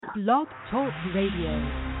Blog Talk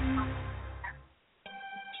Radio.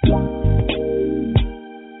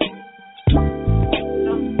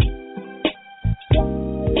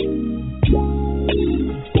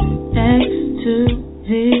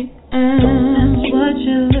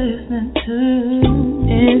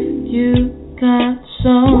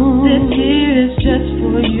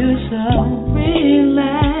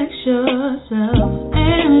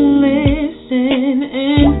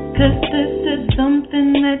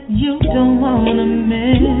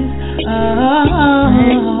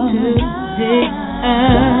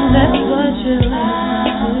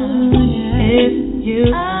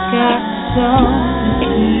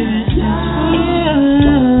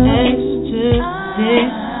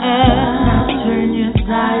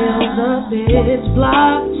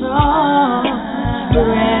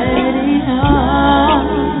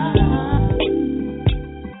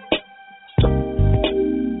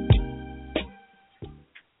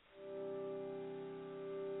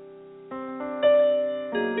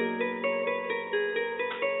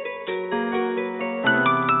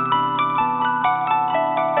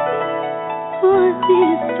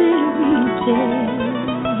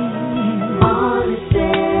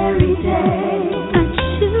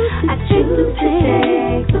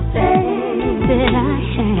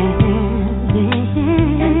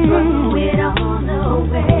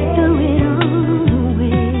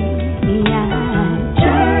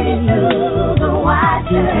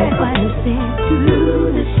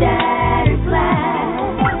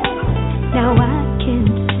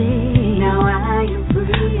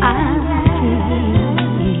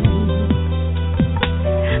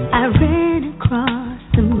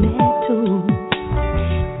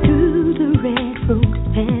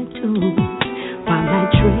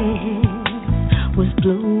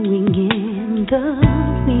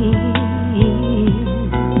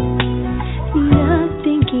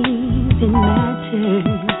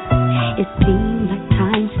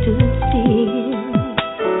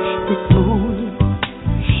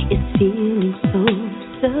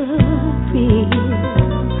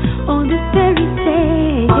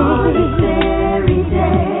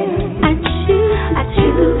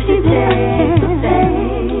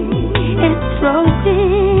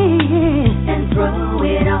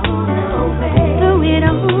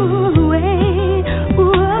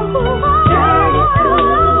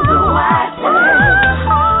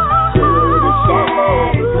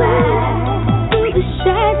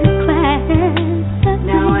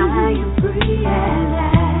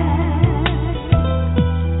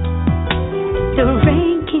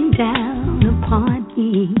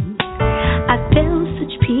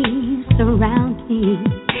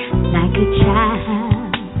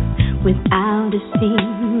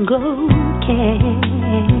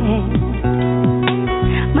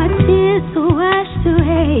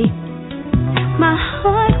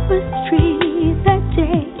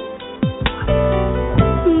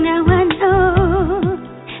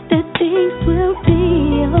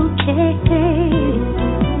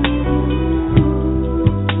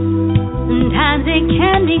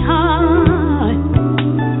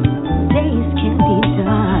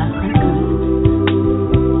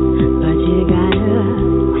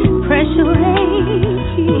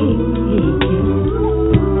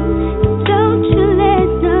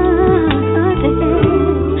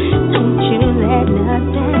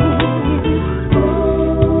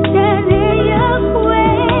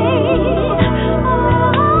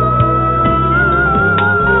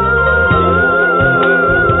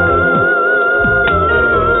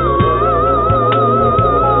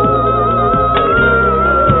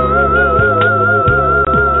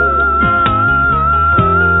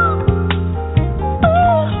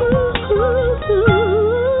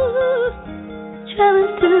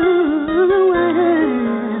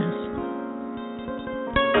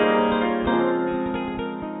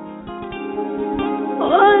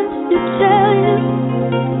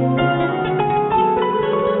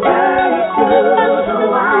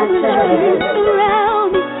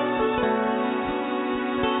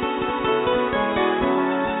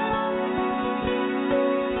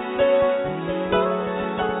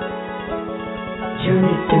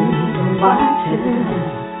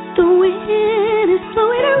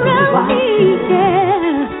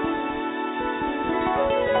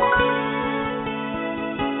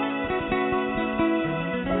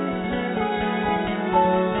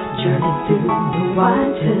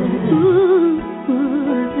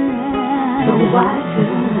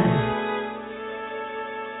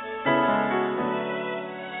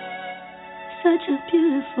 Such a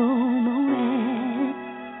beautiful moment.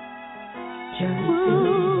 Journey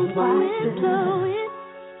through the wild blowing.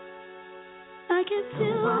 I can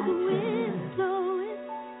feel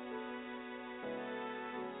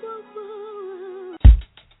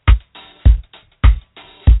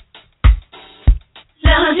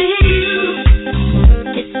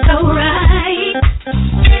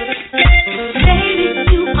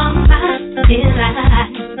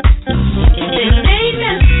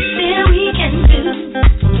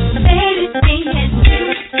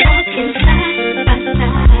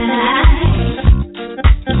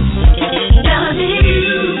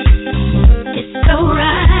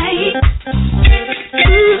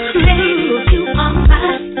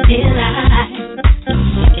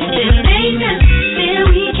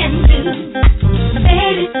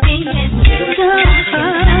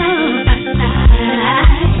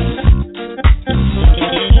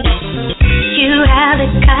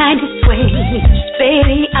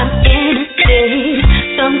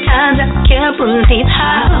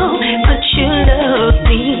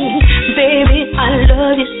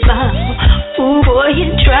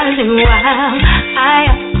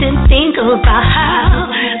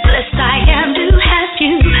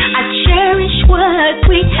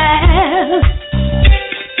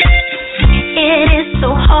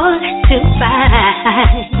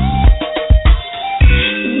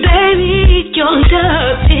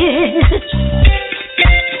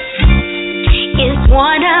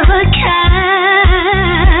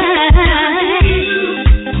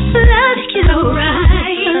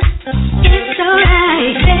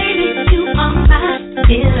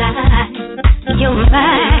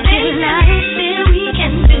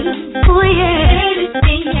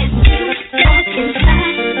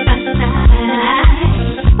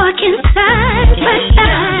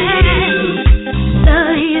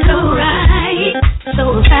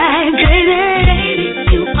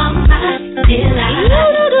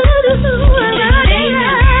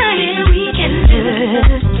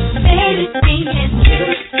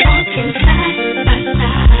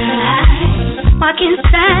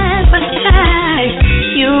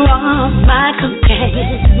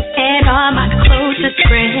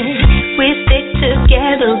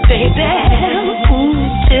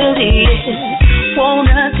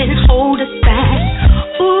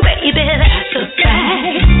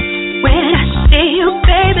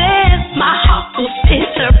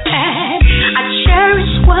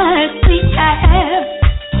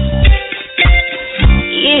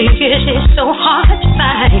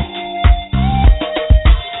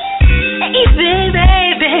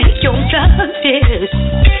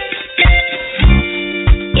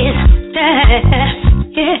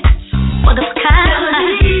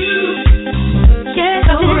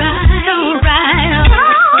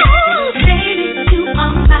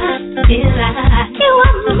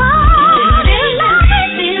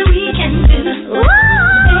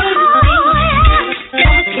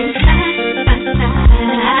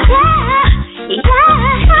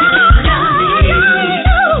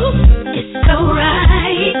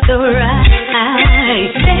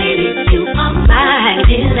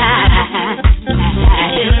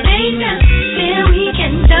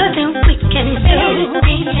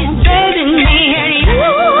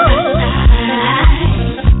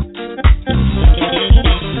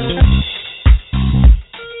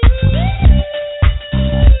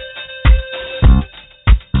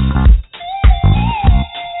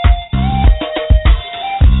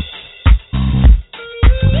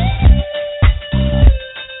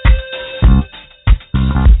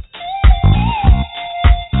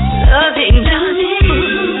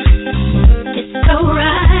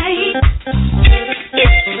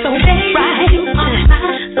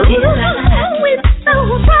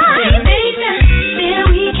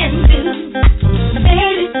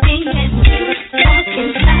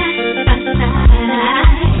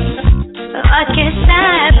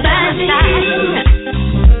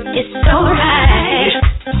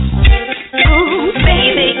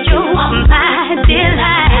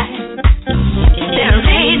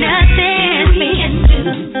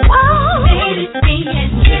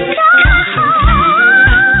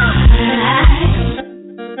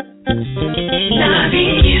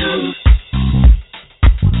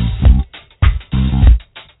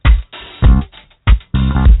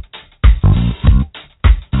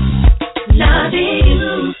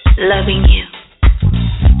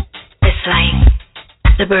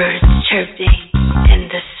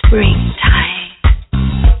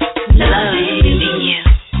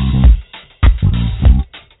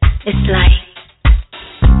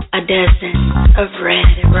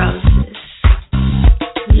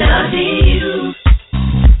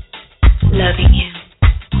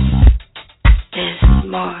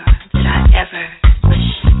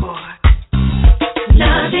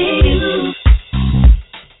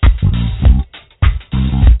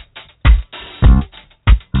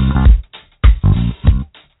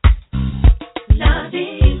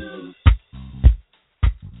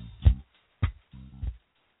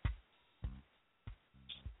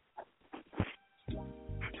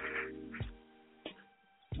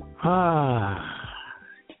Well,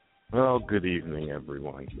 good evening,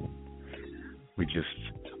 everyone. We just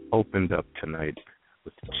opened up tonight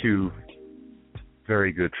with two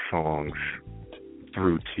very good songs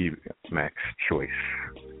through T-Mac's choice.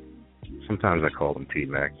 Sometimes I call him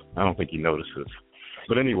T-Mac. I don't think he notices.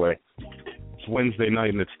 But anyway, it's Wednesday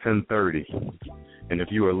night and it's 10:30. And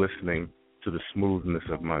if you are listening to the smoothness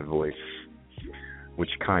of my voice,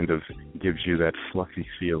 which kind of gives you that fluffy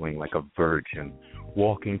feeling like a virgin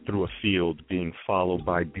walking through a field being followed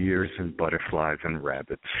by deers and butterflies and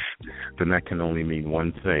rabbits, then that can only mean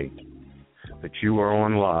one thing, that you are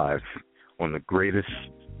on live on the greatest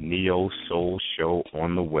neo-soul show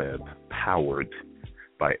on the web, powered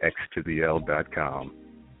by xtotheL.com.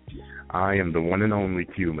 I am the one and only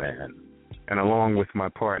Q-Man, and along with my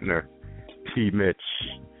partner, T. Mitch,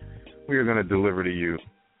 we are going to deliver to you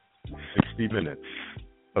 60 minutes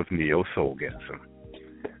of neo-soulgasm.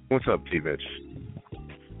 What's up, T. Mitch?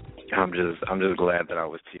 I'm just glad that I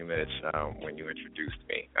was T. Mitch when you introduced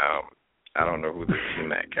me. I don't know who the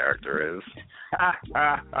T-Mac character is.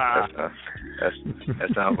 That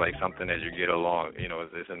sounds like something that you get along. You know,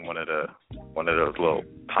 it's in one of those little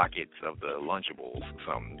pockets of the Lunchables.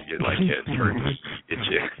 Something you get like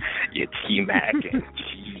your T-Mac and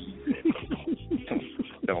cheese.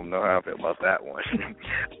 Don't know how I feel about that one.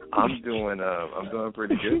 I'm doing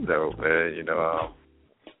pretty good though. You know,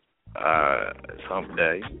 it's Hump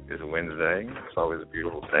Day. It's Wednesday. It's always a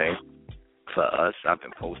beautiful thing. For us, I've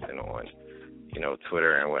been posting on,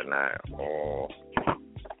 Twitter and whatnot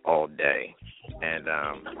all day, and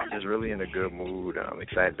just really in a good mood. I'm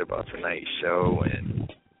excited about tonight's show, and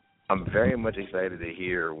I'm very much excited to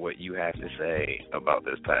hear what you have to say about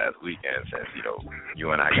this past weekend since,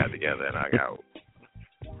 you and I got together and hung out.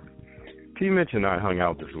 T. Mitch and I hung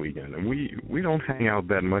out this weekend, and we don't hang out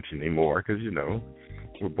that much anymore because,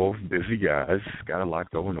 we're both busy guys, got a lot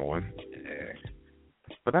going on. Yeah.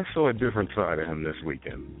 But I saw a different side of him this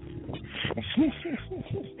weekend.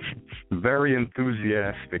 Very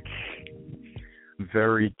enthusiastic,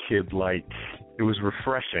 very kid-like. It was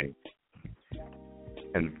refreshing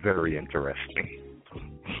and very interesting.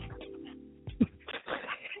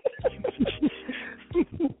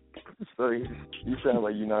 So you sound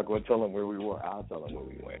like you're not going to tell him where we were. I'll tell him where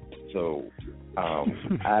we went. So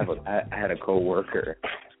I had a coworker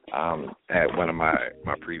at one of my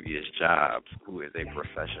previous jobs who is a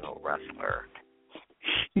professional wrestler,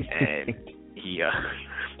 and he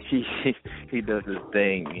does this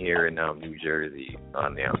thing here in New Jersey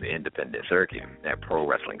on the independent circuit at Pro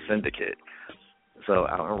Wrestling Syndicate. So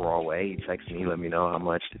out in Rawway, he texted me, let me know how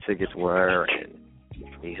much the tickets were, and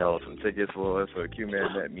he held some tickets for us. So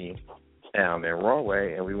Q-Man met me down in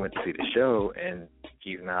Rawway, and we went to see the show, and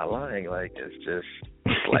he's not lying. Like, it's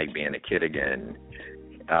like being a kid again.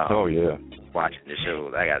 Oh, yeah. Watching the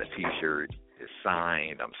show. I got a T-shirt. It's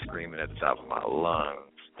signed. I'm screaming at the top of my lungs.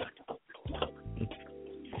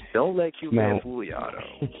 Don't let Q-Man fool y'all,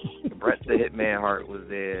 though. Bret the Hitman Hart was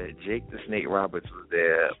there. Jake the Snake Roberts was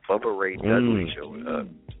there. Bubba Ray Dudley showed up,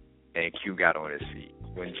 and Q got on his feet.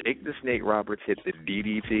 When Jake the Snake Roberts hit the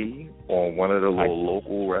DDT on one of the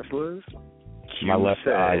local wrestlers, my left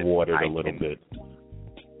eye watered a little bit.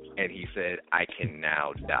 And he said, I can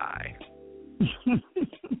now die.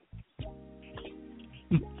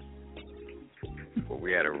 But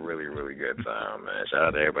we had a really, really good time, man. Shout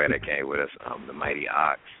out to everybody that came with us. The Mighty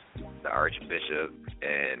Ox, the Archbishop,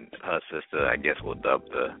 and her sister, I guess we'll dub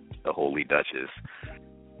the Holy Duchess,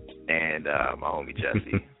 and my homie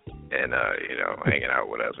Jesse. And, hanging out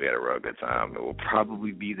with us. We had a real good time. We'll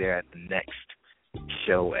probably be there at the next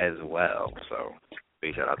show as well. So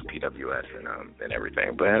big shout out to PWS and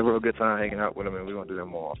everything. But I had a real good time hanging out with him, and we're going to do that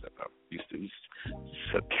more often. He's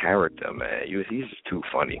a character, man. He's just too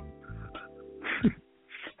funny.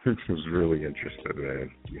 It was really interesting, man.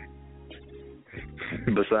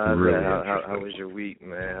 Besides really that, how was your week,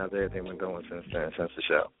 man? How's everything been going since the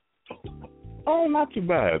show? Oh, not too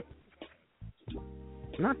bad.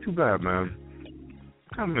 Not too bad, man.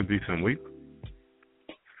 Having a decent week.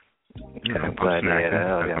 I'm glad to hear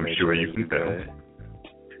that. I'm sure you can tell.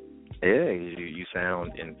 Yeah, you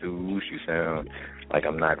sound enthused. You sound like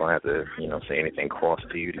I'm not going to have to, say anything cross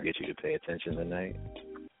to you to get you to pay attention tonight.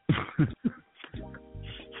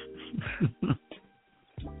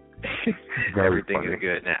 Everything funny. is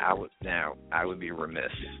good. Now I would be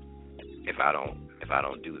remiss if I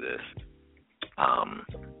don't do this.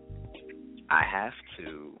 I have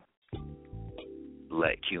to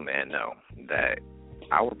let Q-Man know that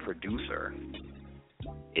our producer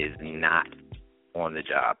is not on the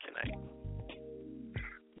job tonight.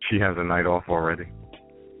 She has a night off already?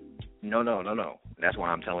 No. That's why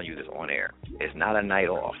I'm telling you this on air. It's not a night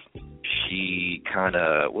off. She kind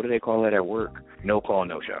of, what do they call it at work? No call,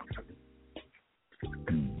 no show.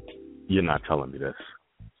 You're not telling me this.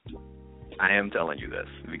 I am telling you this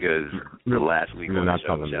because the last week You're on not the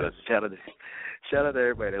show, telling me this. shout out to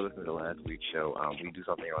everybody that listened to last week's show. We do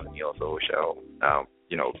something on the Neil Soul show.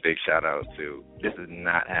 Big shout out to, this is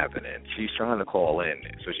not happening. She's trying to call in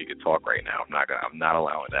so she could talk right now. I'm not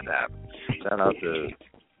allowing that to happen. Shout out to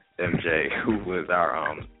MJ, who was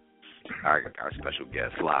our special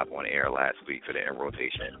guest live on air last week for the In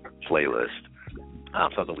Rotation playlist.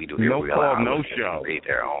 Something we do here. No call, no show. Create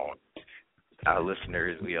their own. Our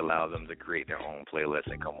listeners, we allow them to create their own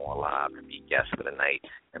playlist and come on live and be guests for the night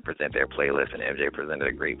and present their playlist. And MJ presented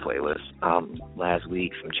a great playlist last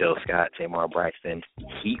week from Jill Scott, Tamar Braxton,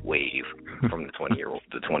 Heat Wave from the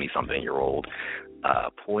 20-something-year-old,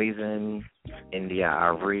 Poison, India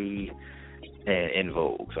Ivory, and In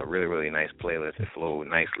Vogue. So really, really nice playlist. It flowed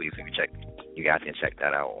nicely. So you guys can check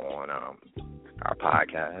that out on our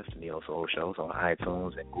podcast, The Neil Soul Show, on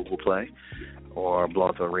iTunes and Google Play, or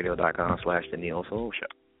blogtalkradio.com/The Neil Soul Show.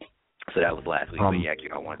 So that was last week.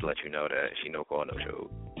 I wanted to let you know that she no call, no show,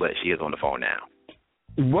 but she is on the phone now.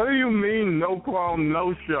 What do you mean, no call,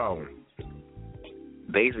 no show?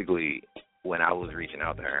 Basically, when I was reaching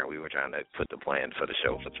out to her, we were trying to put the plan for the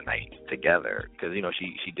show for tonight together, because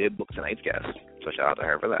she did book tonight's guest, so shout out to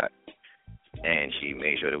her for that. And she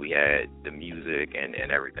made sure that we had the music and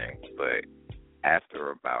everything, but after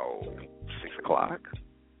about 6 o'clock,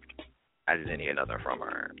 I just didn't hear nothing from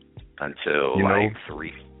her until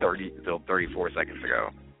 34 seconds ago.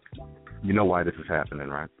 You know why this is happening,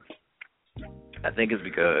 right? I think it's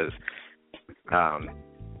because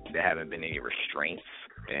there haven't been any restraints,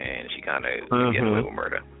 and she kind of getting away with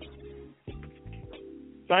murder.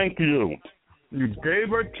 Thank you. You gave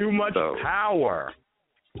her too much power.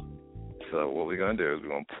 So what we're going to do is we're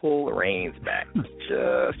going to pull the reins back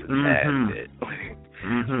just a tad bit.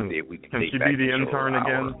 See if we can she be the intern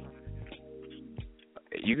again?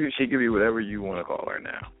 She can be whatever you want to call her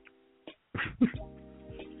now.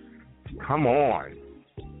 Come on.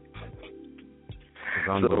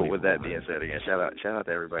 So with that being said, again, shout out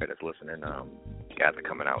to everybody that's listening. Guys are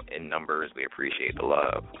coming out in numbers. We appreciate the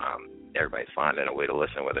love. Everybody's finding a way to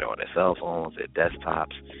listen, whether they're on their cell phones, their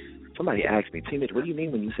desktops. Somebody asked me, Mitch, what do you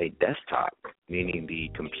mean when you say desktop? Meaning the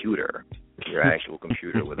computer, your actual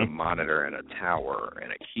computer with a monitor and a tower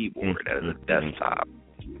and a keyboard. That is a desktop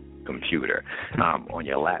computer. On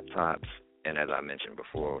your laptops, and as I mentioned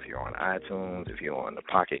before, if you're on iTunes, if you're on the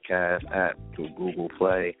Pocket Cast app, through Google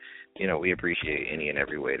Play, we appreciate any and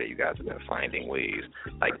every way that you guys have been finding ways.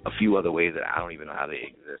 Like a few other ways that I don't even know how they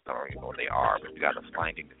exist. I don't even know what they are, but you guys are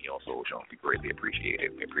finding the Neil Soul Show. We greatly appreciate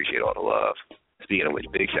it. We appreciate all the love. Speaking of which,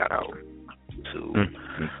 big shout out to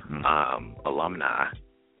alumni,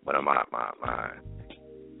 one of my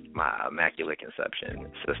immaculate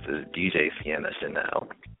conception sisters, DJ Sienna Chanel,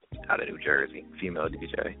 out of New Jersey, female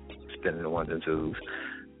DJ, spinning the ones and twos.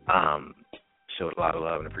 Showed a lot of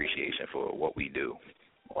love and appreciation for what we do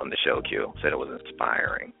on the show. Q said it was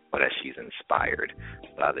inspiring, but that she's inspired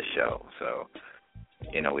by the show. So,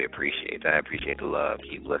 we appreciate that. I appreciate the love.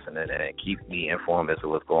 Keep listening and keep me informed as to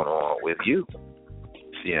what's going on with you,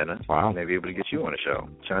 Sienna. Wow. Maybe able to get you on the show.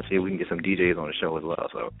 Trying to see if we can get some DJs on the show as well.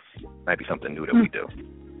 So, might be something new that we do.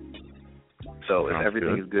 So, if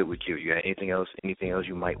everything is good with you, you got anything else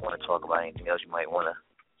you might want to talk about? Anything else you might want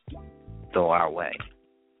to throw our way?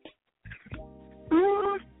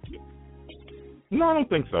 No, I don't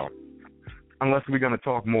think so. Unless we're going to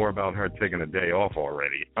talk more about her taking a day off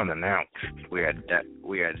already, unannounced. We are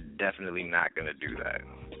definitely not going to do that.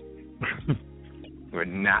 We're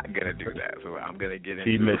not going to do that. So I'm going to get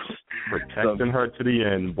into Mitch protecting her to the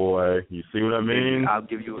end, boy. You see what I mean? I will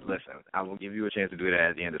give you a chance to do that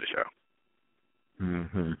at the end of the show.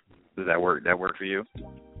 Mm-hmm. Does that work? That work for you?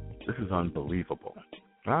 This is unbelievable.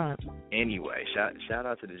 All right. Anyway, shout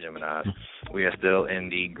out to the Geminis. We are still in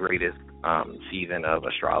the greatest season of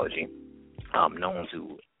astrology known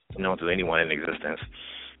to anyone in existence.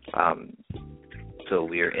 So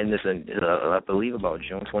we are in this, I believe, about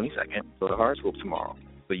June 22nd. So the horoscope tomorrow.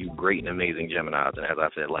 For you great and amazing Geminis, and as I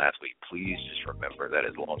said last week, please just remember that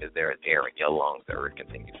as long as there is air in your lungs, the earth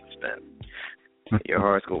continues to spin. Your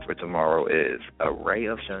horoscope for tomorrow is a ray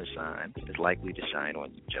of sunshine is likely to shine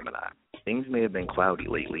on you, Gemini. Things may have been cloudy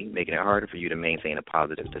lately, making it harder for you to maintain a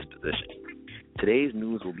positive disposition. Today's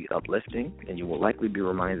news will be uplifting, and you will likely be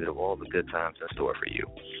reminded of all the good times in store for you.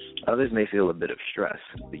 Others may feel a bit of stress,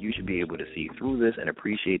 but you should be able to see through this and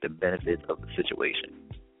appreciate the benefits of the situation.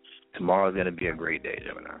 Tomorrow is going to be a great day,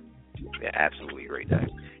 Gemini. An absolutely great day.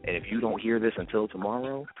 And if you don't hear this until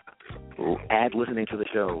tomorrow, add listening to the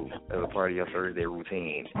show as a part of your Thursday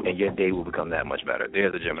routine, and your day will become that much better.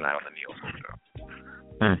 There's a Gemini on the Neo Soul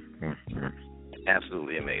Show.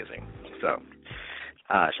 Absolutely amazing. So,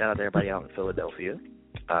 shout out to everybody out in Philadelphia.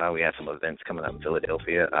 We have some events coming up in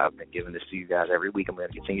Philadelphia. I've been giving this to you guys every week. I'm going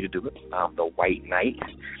to continue to do it. The White Night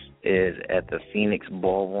is at the Phoenix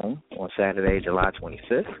Ballroom on Saturday, July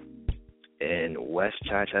 25th in West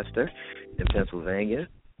Chichester in Pennsylvania.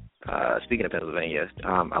 Speaking of Pennsylvania,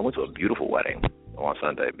 I went to a beautiful wedding on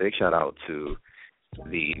Sunday. Big shout out to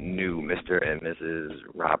the new Mr. and Mrs.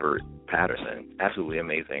 Robert Patterson. Absolutely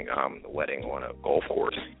amazing wedding on a golf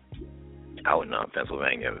course out in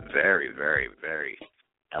Pennsylvania. Very, very, very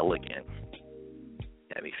elegant.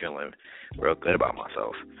 Had me feeling real good about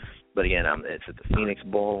myself. But again, it's at the Phoenix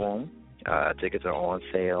Ballroom. Tickets are on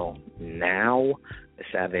sale now. It's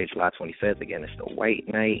Saturday, July 25th. Again, it's the White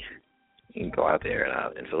Night. You can go out there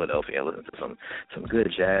in Philadelphia and listen to some good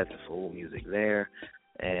jazz and soul music there.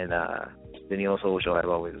 And the Neo Soul Show, as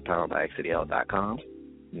always, is powered by XCDL.com.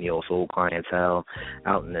 Neo Soul clientele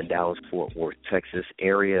out in the Dallas-Fort Worth, Texas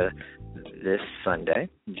area this Sunday,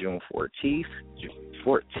 June 14th.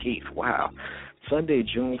 Wow. Sunday,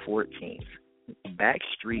 June 14th.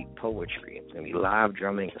 Backstreet Poetry. It's going to be live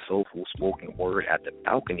drumming and soulful spoken word at the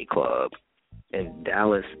Balcony Club in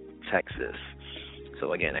Dallas, Texas.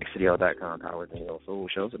 So again, XCDL.com powers the Neo Soul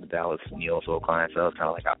Show. So the Dallas Neo Soul clientele is kind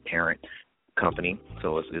of like our parent company.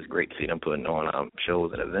 So it's great to see them putting on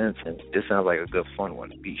shows and events. And this sounds like a good fun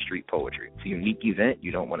one, Beat Street Poetry. It's a unique event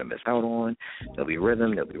you don't want to miss out on. There'll be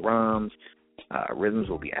rhythm, there'll be rhymes. Rhythms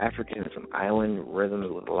will be African, some island rhythms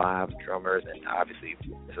with live drummers, and obviously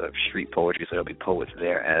it's a street poetry, so there'll be poets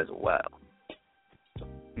there as well.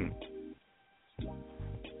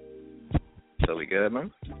 So we good,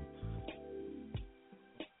 man?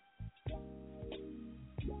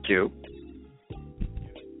 Q.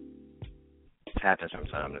 It happens from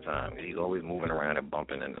time to time. He's always moving around and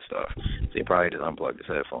bumping into stuff. So he probably just unplugged his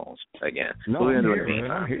headphones again. No, so we're I'm gonna here, do it in the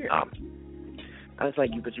man, I'm meantime. here. I was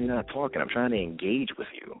like, but you're not talking. I'm trying to engage with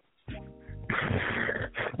you.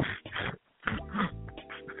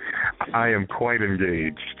 I am quite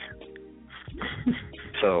engaged.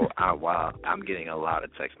 So, wow, I'm getting a lot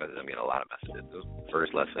of text messages. I'm getting a lot of messages.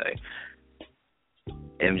 First, let's say,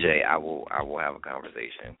 MJ, I will have a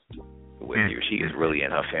conversation with you. She is really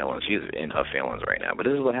in her feelings. She is in her feelings right now. But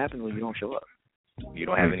this is what happens when you don't show up. You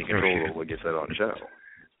don't have any control over what gets said on the show.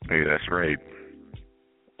 Hey, that's right.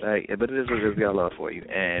 Right, but it is what it is. We got love for you.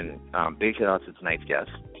 And big shout out to tonight's guest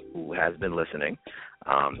who has been listening.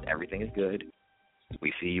 Everything is good.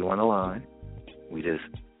 We see you on the line. We just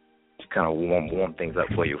kind of warm things up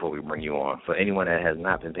for you before we bring you on. For anyone that has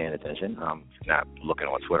not been paying attention, not looking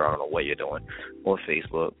on Twitter, I don't know what you're doing, or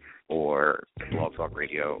Facebook, or Blog Talk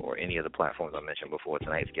Radio, or any of the platforms I mentioned before,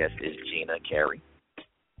 tonight's guest is Gina Carey.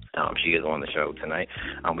 She is on the show tonight.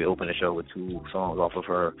 We opened the show with 2 songs off of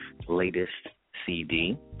her latest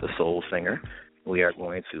CD, The Soul Singer. We are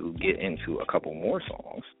going to get into a couple more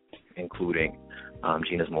songs, including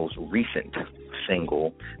Gina's most recent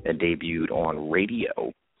single that debuted on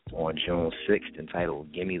radio on June 6th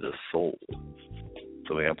entitled Gimme The Soul.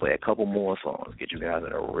 So we're going to play a couple more songs, get you guys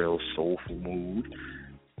in a real soulful mood.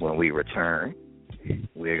 When we return,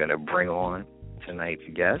 we're going to bring on tonight's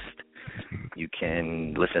guest. You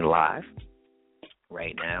can listen live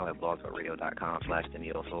right now at blogtalkradio.com/The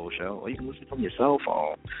Neo Soul Show, or you can listen from your cell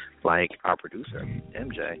phone, like our producer,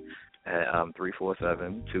 MJ, at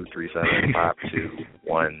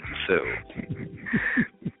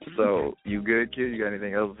 347-237-5212. So, you good, kid? You got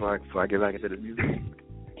anything else before I get back into the music?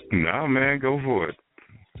 Nah, man, go for it.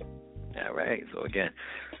 All right. So, again,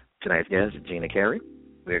 tonight's guest is Gina Carey.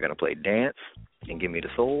 We're going to play Dance and Gimme The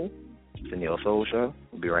Soul. It's The Neo Soul Show.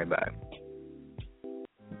 We'll be right back.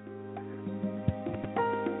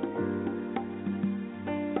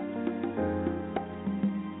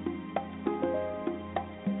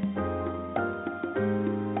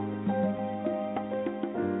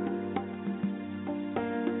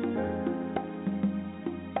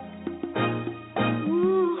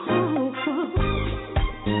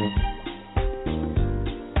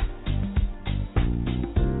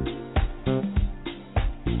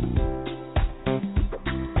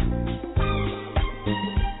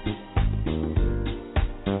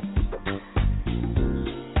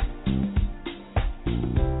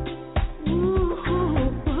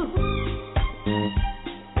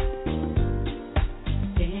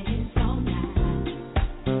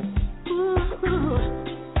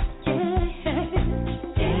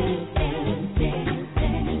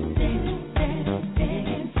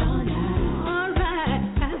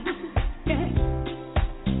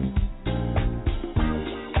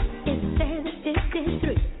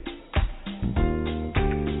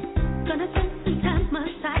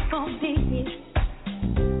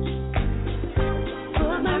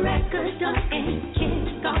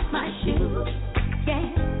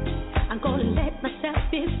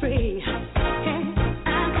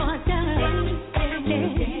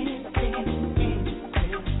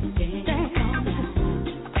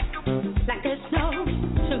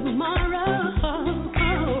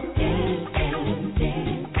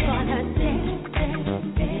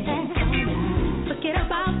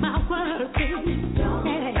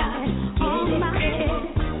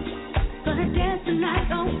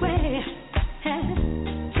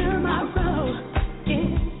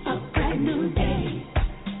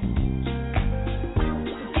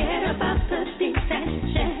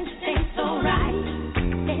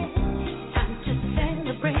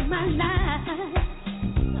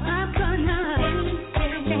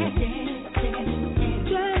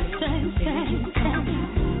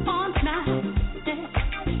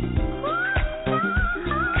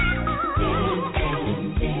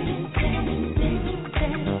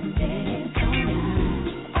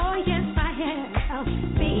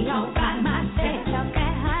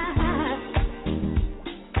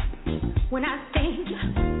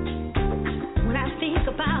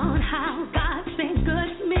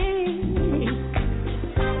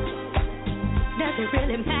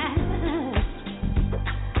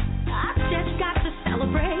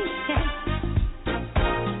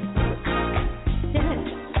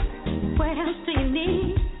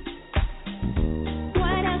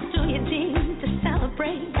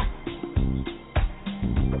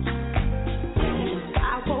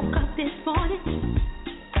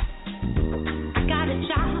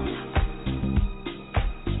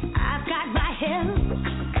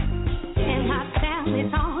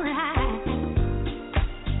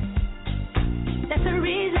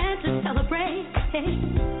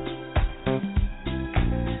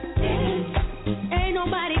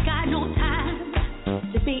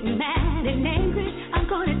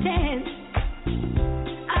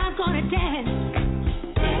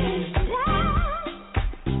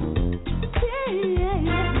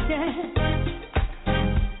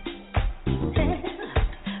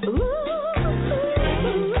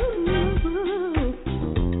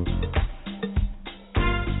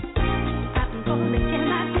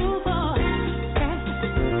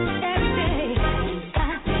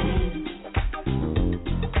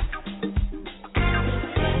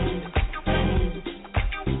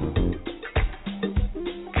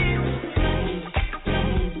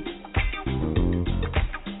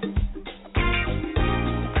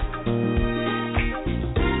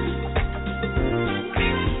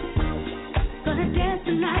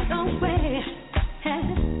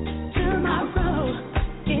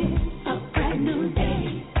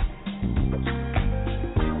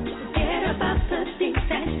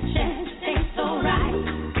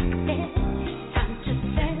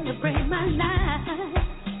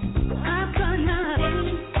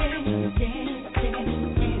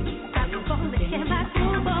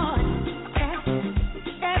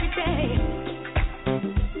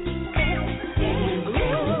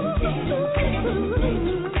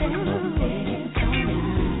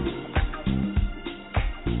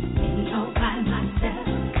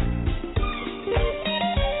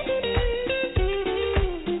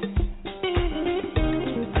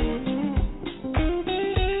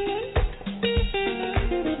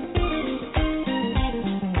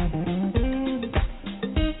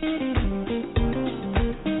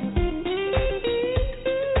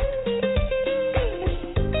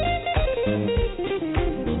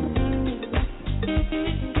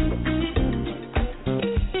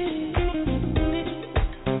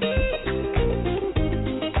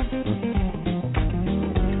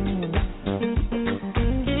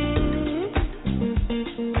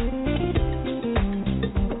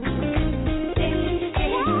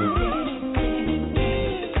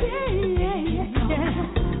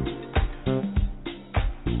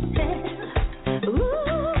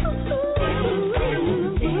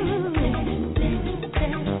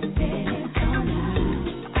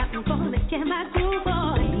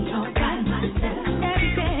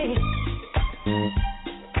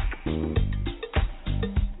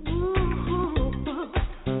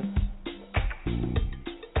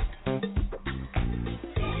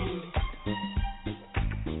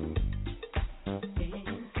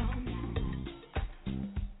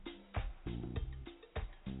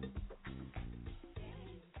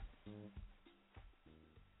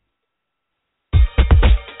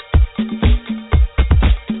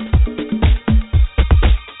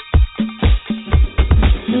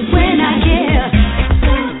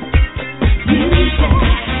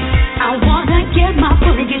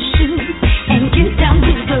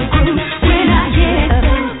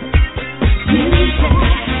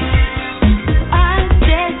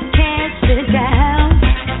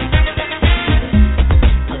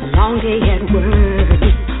 Long day at work,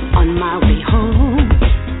 on my way home.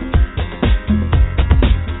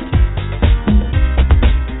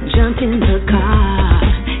 Jumped in the car,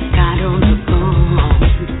 got on the phone.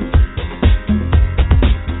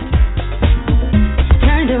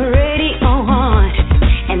 Turned the radio on,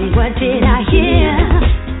 and what did I hear?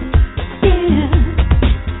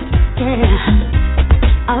 Yeah,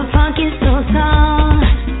 a funky soul song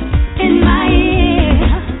in my ear.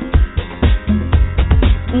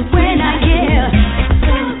 When I hear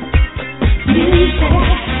music,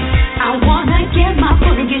 I wanna get my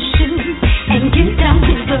boogie shoes and get down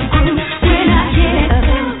to the groove. When I hear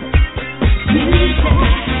music,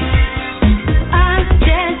 I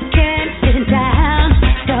just can't sit down.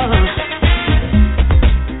 So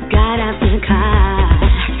got out the car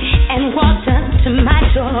and walked up to my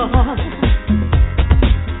door.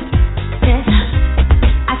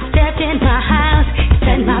 I stepped in my house,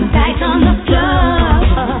 set my bags on the floor.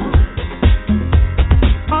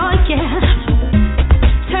 Oh yeah,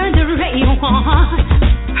 turned the radio on,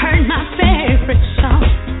 heard my favorite song.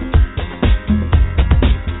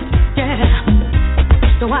 Yeah,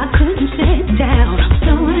 so I couldn't sit down.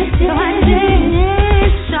 So I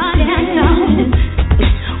did, shut down.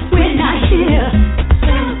 When I hear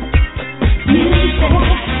music,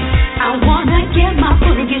 I wanna get my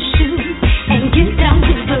boogie shoes and get down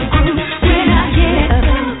to the groove. When I hear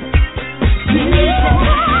music,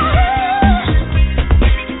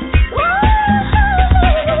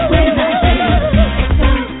 when I hear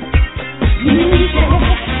music,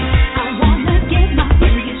 I wanna get my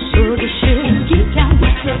boogie shoes and get down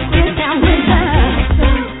with the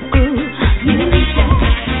groove. Music,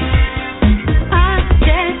 I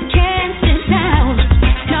just can't sit down.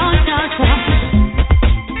 No.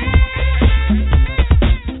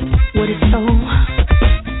 What is soul?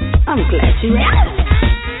 I'm glad you asked.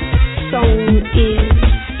 Soul is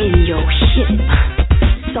in your hip.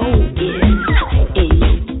 Soul is in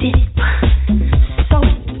your dip. Soul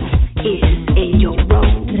is in your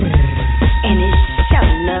roll. And it's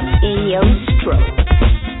showing up in your stroke.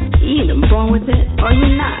 You either born with it or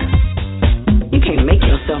you're not. You can't make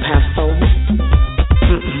yourself have soul.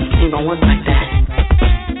 Ain't gonna work like that.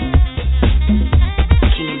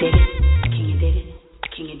 Can you dig it? Can you dig it?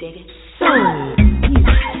 Can you dig it? Soul.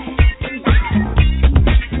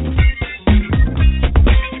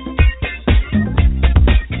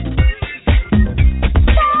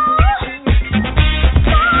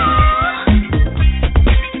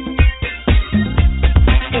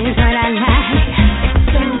 Is what I like.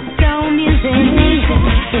 Soul music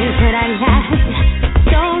is what I like.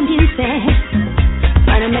 Soul music,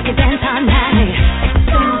 wanna make it dance all night.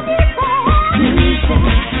 Soul music.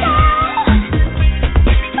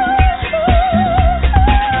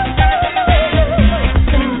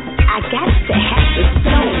 I got to have the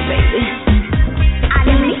soul, baby. I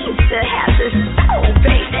need to have the soul,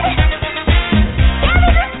 baby. Give me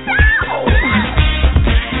the soul.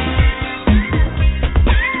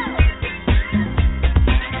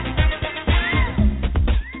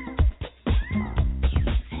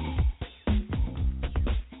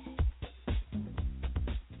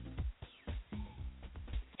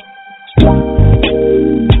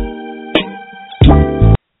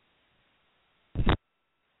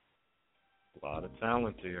 A lot of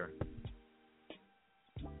talent here.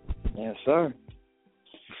 Yes, sir.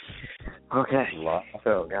 Okay. Lot.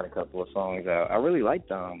 So got a couple of songs out. I really liked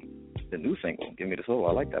the new single, "Gimme The Soul."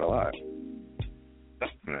 I like that a lot.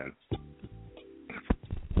 Man.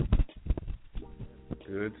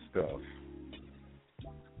 Good stuff.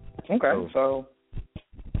 Okay, so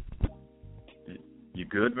You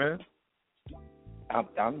good, man?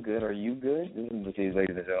 I'm good. Are you good? This is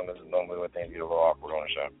ladies and gentlemen, this is normally when things get a little awkward on the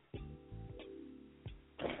show.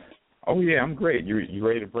 Oh yeah, I'm great. You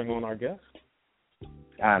ready to bring on our guest?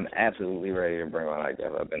 I'm absolutely ready to bring on our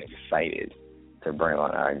guest. I've been excited to bring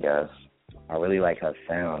on our guest. I really like her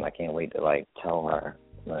sound. I can't wait to tell her.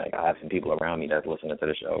 I have some people around me that's listening to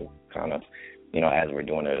the show, kind of, as we're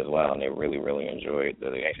doing it as well, and they really, really enjoy it.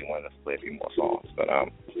 They actually wanted us to play a few more songs, but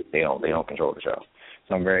they don't control the show.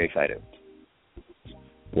 So I'm very excited.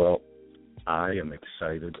 Well, I am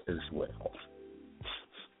excited as well.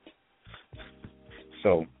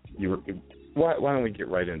 So why don't we get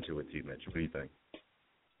right into it, T. Mitch? What do you think?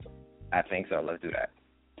 I think so. Let's do that.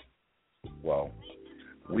 Well,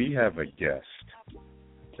 we have a guest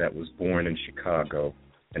that was born in Chicago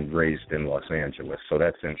and raised in Los Angeles, so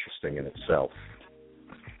that's interesting in itself.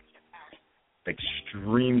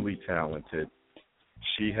 Extremely talented.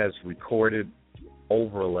 She has recorded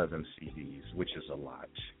over 11 CDs, which is a lot.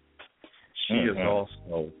 She is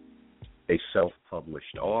also a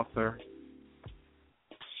self-published author.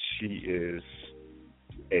 She is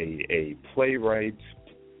a playwright.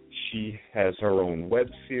 She has her own web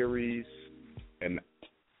series, and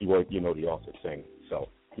the author thing. So,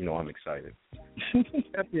 I'm excited.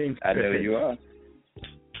 That being said, I know you are.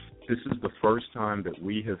 This is the first time that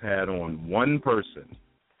we have had on one person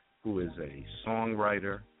who is a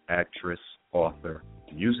songwriter, actress, author,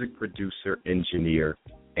 music producer, engineer,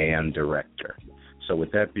 and director. So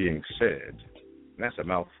with that being said, that's a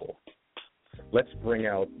mouthful. Let's bring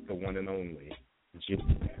out the one and only Gina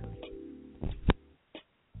Carey.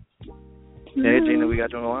 Hey, Gina, we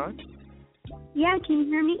got you on the line? Yeah, can you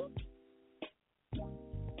hear me?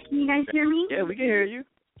 Can you guys hear me? Yeah, we can hear you.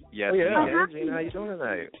 Yes, yeah. Hey, Gina, how you doing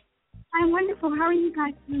tonight? I'm wonderful. How are you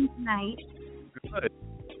guys doing tonight? Good.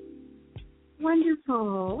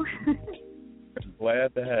 Wonderful.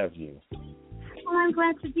 Glad to have you. Well, I'm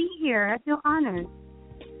glad to be here. I feel honored.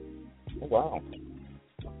 Oh, wow.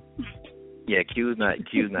 Yeah, Q's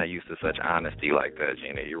not used to such honesty like that,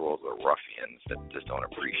 Gina. You all are ruffians that just don't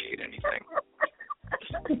appreciate anything.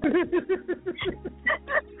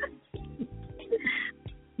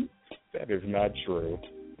 That is not true.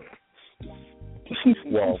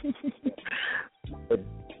 Well,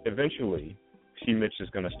 eventually, Mitch is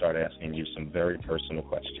going to start asking you some very personal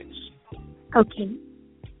questions. Okay.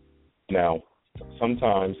 Now,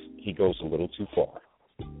 sometimes he goes a little too far.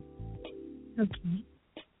 Okay.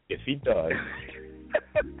 If he does,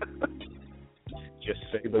 just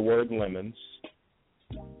say the word lemons,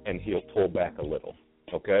 and he'll pull back a little.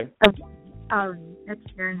 Okay? All right.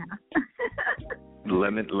 That's fair enough.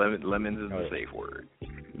 Lemons is the safe word.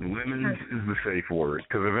 Lemons is the safe word,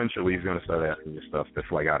 because eventually he's going to start asking you stuff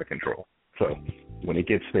that's like out of control. So when it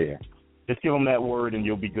gets there, just give him that word, and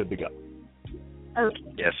you'll be good to go. Okay.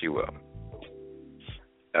 Yes, you will.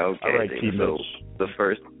 Okay. All right, so the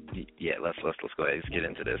first, let's go ahead. Let's get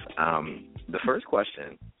into this. The first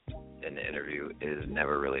question in the interview is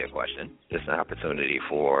never really a question. It's an opportunity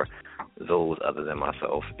for those other than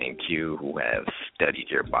myself and Q who have studied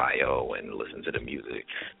your bio and listened to the music.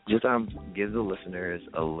 Just give the listeners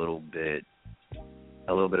a little bit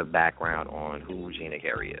of background on who Gina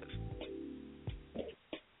Carey is.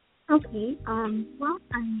 Okay. Well,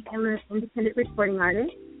 I am an independent recording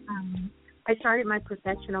artist. I started my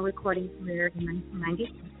professional recording career in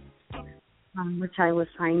 1996, which I was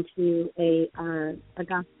signed to a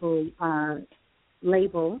gospel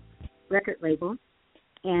record label,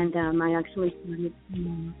 and I actually started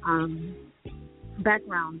in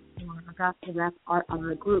background for a gospel rap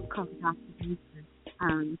group called Gospel Gangsters.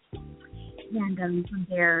 And from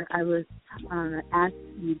there, I was asked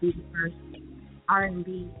to be the first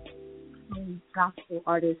R&B gospel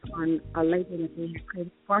artist on a label that they had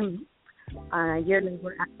created for me. A year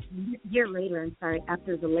later,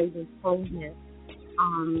 after the label folded,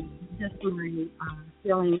 just my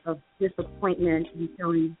feeling of disappointment and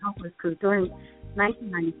feeling helpless, because during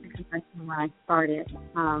 1996, that's when I started.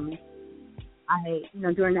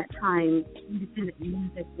 During that time, independent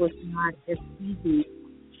music was not as easy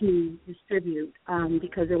to distribute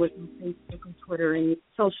because there was no Facebook and Twitter and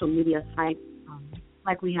social media sites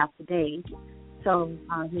like we have today. So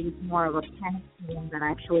there was more of a panic feeling that I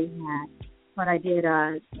actually had. But I did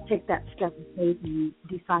take that step of faith and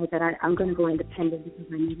decide that I'm going to go independent because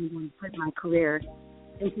I really want to put my career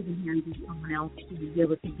into the hands of someone else to be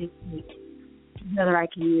able to dictate whether I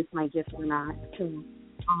can use my gift or not. So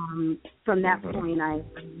from that point, I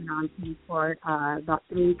went on to record about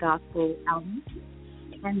 3 gospel albums.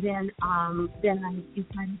 And then I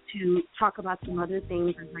decided to talk about some other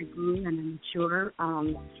things as I grew and I mature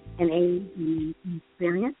in age and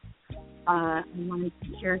experience. I wanted to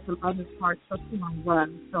share some other parts of who I was.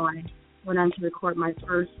 So I went on to record my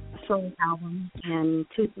first soul album in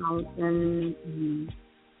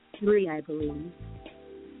 2003, I believe.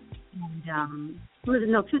 And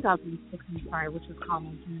 2006, which was called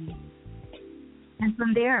Journey. And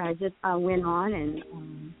from there, I just went on and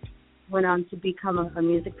went on to become a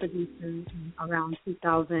music producer around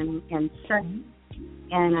 2007.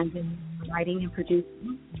 And I've been writing and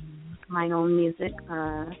producing my own music.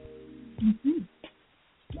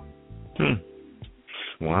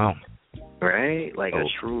 Wow. Right? Like a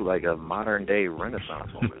true, like a modern day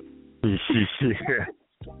Renaissance woman.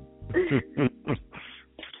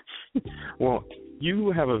 Well,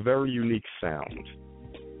 you have a very unique sound.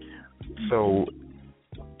 So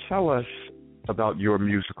tell us about your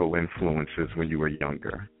musical influences when you were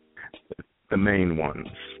younger, the main ones.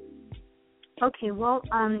 Okay, well,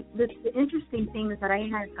 the interesting thing is that I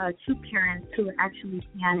had 2 parents who were actually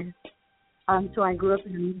pianists, so I grew up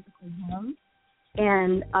in a musical home.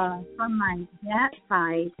 And from my dad's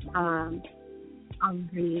side, of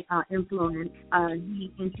the influence.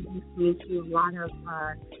 He introduced me to a lot of,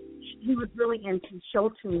 he was really into show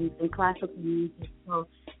tunes and classical music. So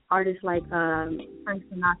artists like Frank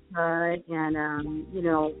Sinatra and,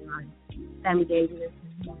 Sammy Davis.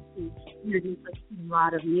 And he introduced us to a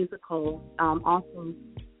lot of musicals. Also,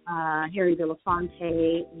 Harry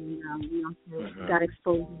Belafonte, and we also got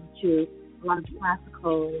exposed to a lot of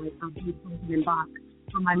classical, like Beethoven and Bach.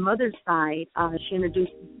 On my mother's side, she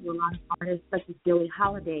introduced me to a lot of artists such as Billie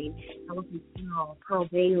Holiday, Ella Fitzgerald, Pearl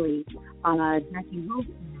Bailey, Jackie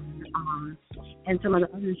Wilson, and some of the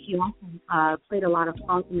others. She also played a lot of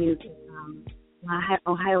funk music,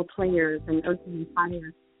 Ohio Players and Earth and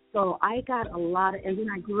Fire. So I got a lot of, and then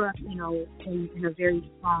I grew up, in a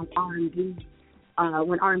very strong R&B.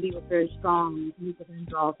 When R&B was very strong, Luther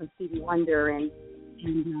Vandross and Stevie Wonder and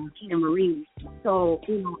Tina Marie. So,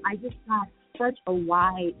 I just got such a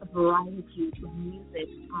wide variety of music.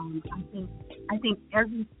 I think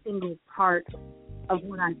every single part of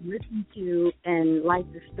what I've listened to and life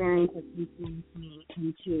experience has influenced me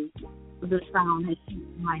into the sound, has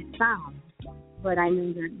shaped my sound. But I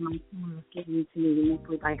know that my sound was given to me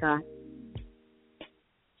uniquely by God.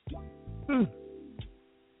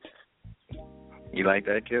 You like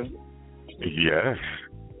that, Q? Yes.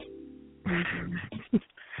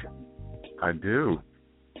 I do.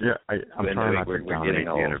 Yeah, I'm trying not to dominate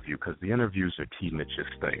the interview because the interviews are T. Mitch's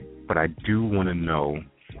thing. But I do want to know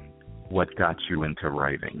what got you into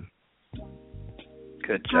writing.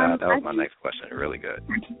 Good job. That was my next question. Really good.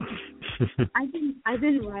 I've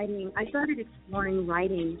been writing. I started exploring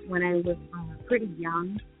writing when I was pretty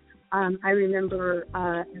young. I remember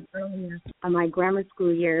as early as my grammar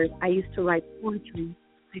school years, I used to write poetry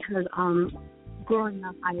because growing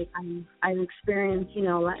up, I experienced,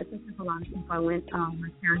 I think there's a lot of people. I went, my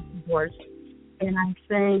parents divorced, and I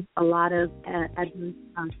experienced a lot of adverse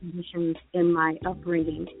conditions in my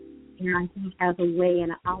upbringing. And I think as a way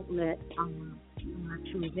and an outlet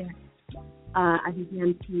to event, I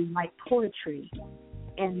began to write poetry.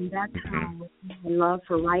 And that's how my love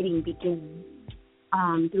for writing began,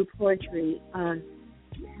 through poetry.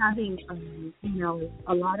 Having,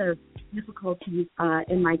 a lot of difficulties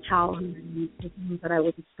in my childhood and the things that I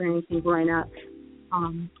was experiencing growing up.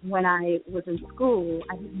 When I was in school,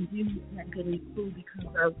 I didn't do that good in school because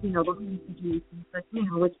of, the home situations, but,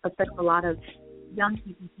 which affects a lot of young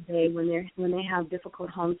people today when they have difficult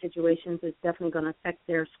home situations. It's definitely going to affect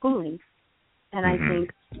their schooling. And I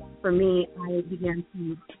think for me, I began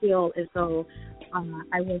to feel as though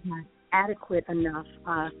I was not adequate enough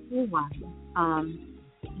school-wise.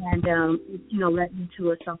 And it led me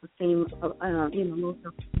to a self-esteem, low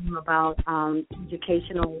self-esteem about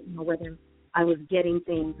educational, whether I was getting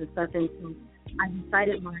things and stuff. And so I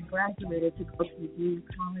decided when I graduated to go to junior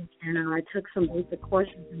college, and I took some basic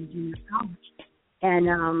courses in junior college. And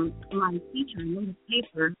my teacher, I wrote a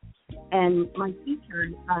paper, and my teacher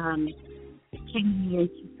came to me and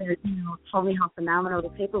she said, told me how phenomenal the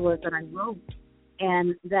paper was that I wrote,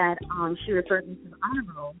 and that she referred me to the honor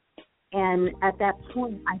roll. And at that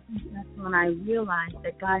point, I think that's when I realized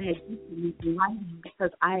that God had gifted me in writing,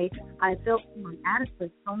 because I felt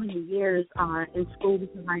inadequate so many years in school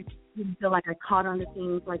because I didn't feel like I caught on to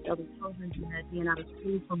things like other children did, being out of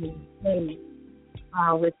school for many days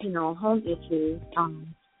with, home issues,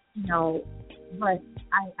 but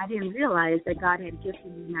I didn't realize that God had gifted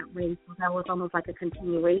me in that way. So that was almost like a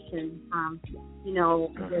continuation from,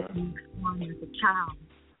 just me exploring as a child.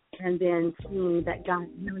 And then seeing that God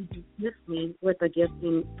really did gift me with a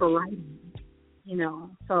gifting for writing,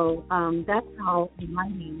 So that's how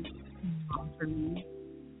writing came along for me.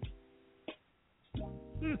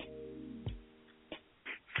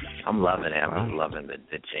 I'm loving it. I'm loving the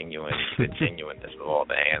genuineness of all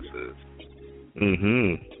the answers.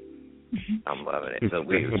 I'm loving it. So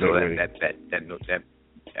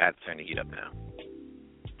that's turning the heat up now.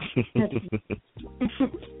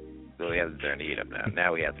 So we have to turn the heat up now.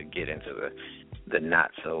 Now we have to get into the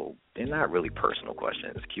they're not really personal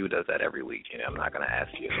questions. Q does that every week. I'm not going to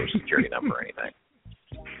ask you your social security number or anything.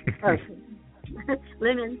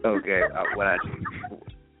 Lemon. Okay.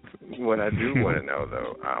 What I do want to know,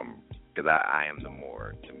 though, because I am the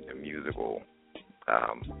musical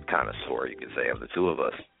connoisseur, you could say, of the two of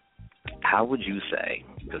us, how would you say,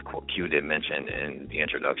 because Q did mention in the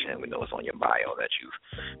introduction, we know it's on your bio, that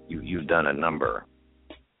you've done a number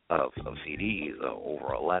of CDs,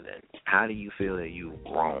 over 11. How do you feel that you've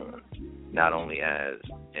grown, not only as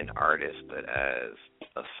an artist, but as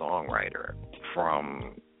a songwriter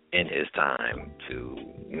from in his time to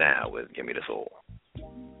now with Gimme The Soul?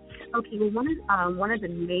 Okay, well, one of the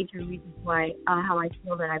major reasons why how I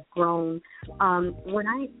feel that I've grown, when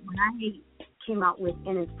I came out with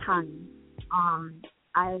in its time.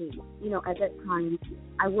 I, at that time,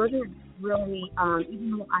 I wasn't really,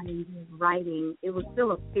 even though I enjoyed writing, it was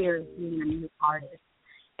still a fear of being a new artist.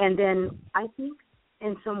 And then I think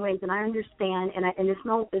in some ways, and I understand, and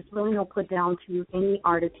it's really no put down to any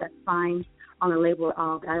artist that signs on a label.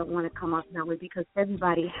 I don't want to come off that way because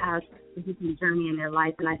everybody has a different journey in their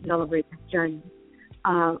life, and I celebrate that journey.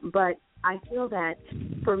 But I feel that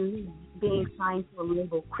for me, being signed to a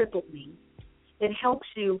label crippled me. It helps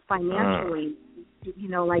you financially.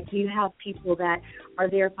 Like you have people that are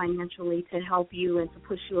there financially to help you and to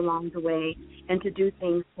push you along the way and to do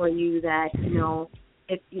things for you that,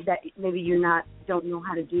 that maybe don't know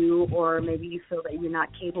how to do, or maybe you feel that you're not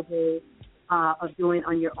capable of doing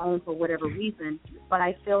on your own for whatever reason. But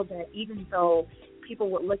I feel that even though people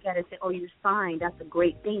would look at it and say, oh, you're signed, that's a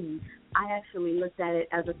great thing, I actually looked at it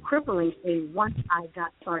as a crippling thing once I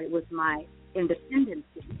got started with my independence.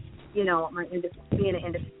 Being an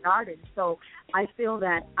independent artist. So I feel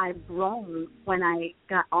that I've grown when I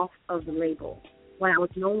got off of the label, when I was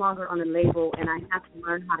no longer on the label and I had to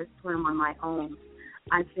learn how to swim on my own.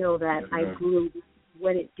 I feel that I grew.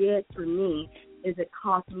 What it did for me is it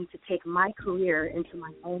caused me to take my career into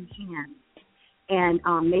my own hands and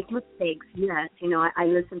make mistakes. Yes, I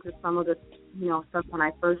listened to some of the, stuff when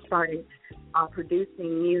I first started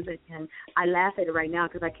producing music, and I laugh at it right now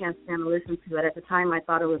because I can't stand to listen to it. At the time, I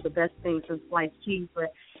thought it was the best thing since sliced cheese,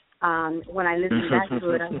 but when I listen back to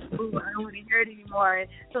it, I'm like, ooh, I don't want to hear it anymore. And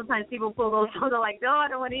sometimes people pull those songs, they're like, no, I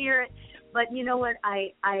don't want to hear it. But you know what?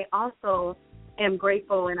 I also am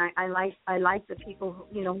grateful, and I like the people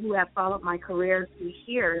who have followed my career through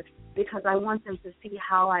here, because I want them to see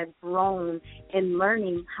how I've grown in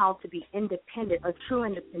learning how to be independent, a true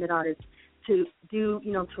independent artist, to do,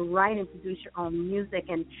 to write and produce your own music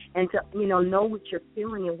and to, know what you're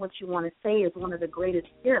feeling and what you want to say is one of the greatest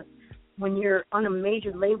gifts. When you're on a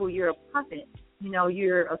major label, you're a puppet.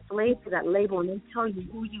 You're a slave to that label, and they tell you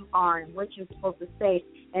who you are and what you're supposed to say.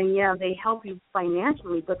 And, yeah, they help you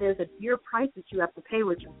financially, but there's a dear price that you have to pay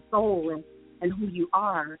with your soul and who you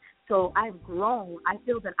are. So I've grown. I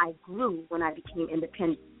feel that I grew when I became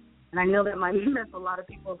independent. And I know that might miss a lot of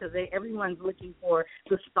people because everyone's looking for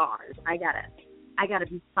the stars. I gotta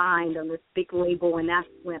be signed on this big label, and that's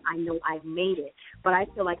when I know I've made it. But I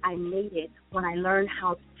feel like I made it when I learned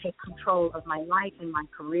how to take control of my life and my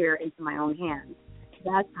career into my own hands.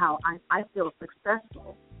 That's how I feel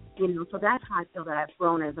successful. So that's how I feel that I've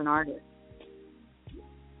grown as an artist.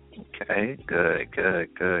 Okay, good.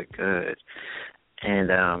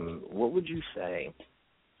 And what would you say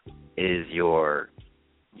is your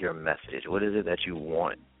message? What is it that you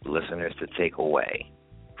want listeners to take away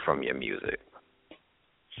from your music?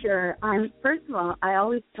 Sure. First of all, I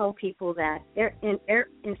always tell people that in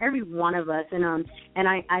every one of us, and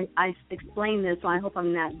I explain this, so I hope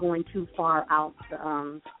I'm not going too far out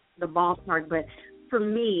the ballpark, but for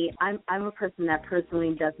me, I'm a person that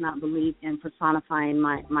personally does not believe in personifying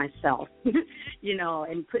myself,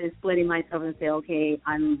 and splitting myself and say, okay,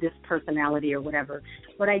 I'm this personality or whatever.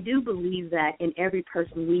 But I do believe that in every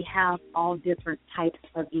person we have all different types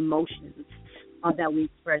of emotions that we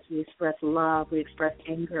express. We express love, we express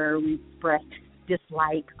anger, we express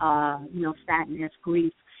dislike, sadness,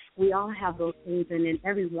 grief. We all have those things, and in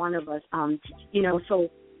every one of us, so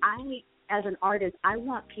as an artist, I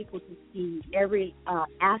want people to see every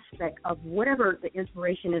aspect of whatever the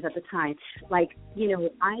inspiration is at the time. Like,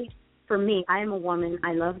 for me, I am a woman.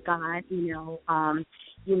 I love God,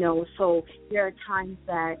 so there are times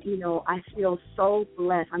that, I feel so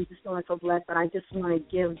blessed. I'm just feeling so blessed that I just want to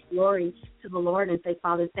give glory to the Lord and say,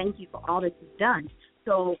 Father, thank you for all that you've done.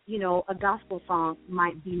 So, a gospel song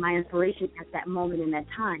might be my inspiration at that moment in that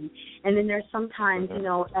time. And then there's sometimes, as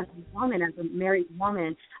a woman, as a married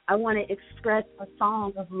woman, I want to express a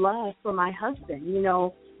song of love for my husband,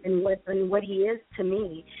 and what he is to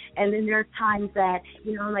me. And then there are times that,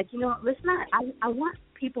 I want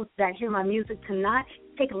people that hear my music to not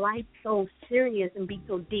take life so serious and be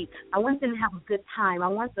so deep. I want them to have a good time. I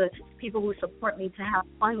want the people who support me to have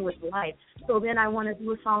fun with life. So then I want to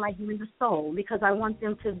do a song like Gimme The Soul, because I want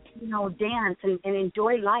them to, dance and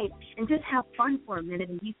enjoy life and just have fun for a minute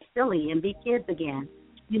and be silly and be kids again.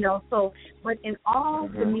 But in all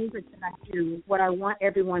the music that I do, what I want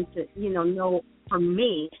everyone to, know from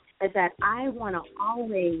me is that I want to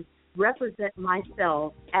always represent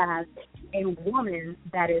myself as a woman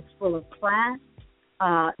that is full of class,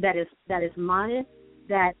 that is modest,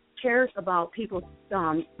 that cares about people's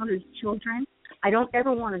others' children. I don't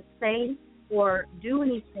ever want to say or do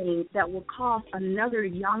anything that will cause another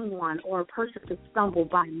young one or a person to stumble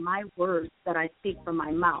by my words that I speak from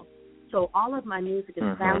my mouth. So all of my music is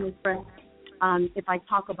family friendly. If I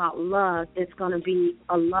talk about love, it's going to be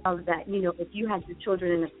a love that, if you have your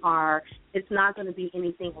children in the car, it's not going to be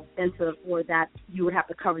anything offensive or that you would have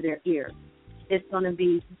to cover their ears. It's going to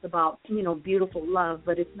be just about, beautiful love,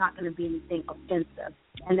 but it's not going to be anything offensive.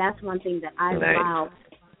 And that's one thing that I allow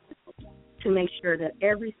to make sure that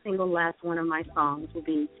every single last one of my songs will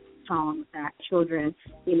be songs that children,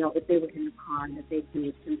 if they were in the car, that they can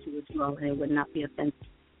listen to as well, and it would not be offensive.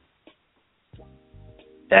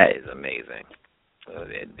 That is amazing.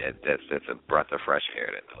 That's a breath of fresh air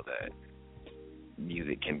to know that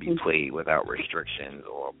music can be played without restrictions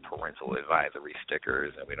or parental advisory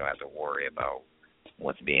stickers, and we don't have to worry about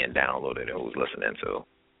what's being downloaded or who's listening to.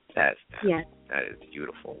 That is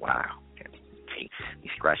beautiful. Wow. You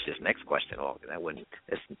scratch this next question off.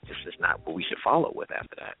 This is not what we should follow with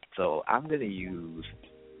after that. So I'm going to use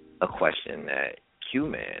a question that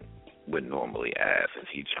Q-Man would normally ask since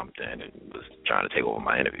he jumped in and was trying to take over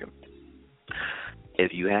my interview.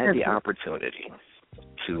 If you had the opportunity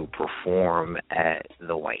to perform at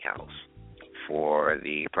the White House for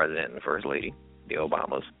the President and First Lady, the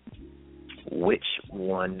Obamas, which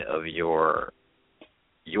one of your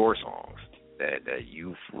songs that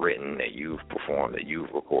you've written, that you've performed, that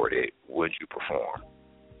you've recorded, would you perform?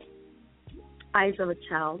 Eyes of a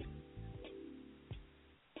Child.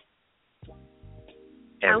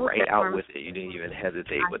 And right out with it. You didn't even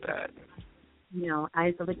hesitate with that.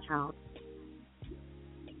 Eyes of a Child.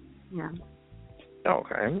 Yeah.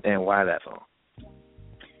 Okay. And why that song?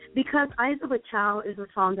 Because Eyes of a Child is a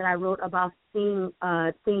song that I wrote about seeing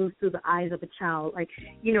things through the eyes of a child. Like,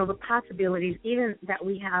 the possibilities, even that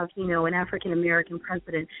we have, an African-American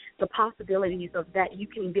president, the possibilities of that you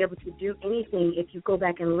can be able to do anything if you go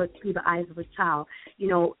back and look through the eyes of a child.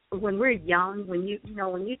 When we're young, when you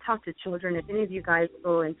talk to children, if any of you guys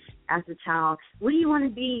go and ask a child, what do you want to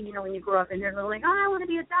be, when you grow up? And they're like, I want to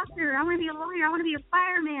be a doctor, I want to be a lawyer, I want to be a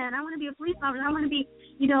fireman, I want to be a police officer, I want to be,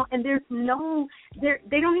 and there's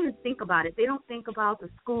they don't even think about it. They don't think about the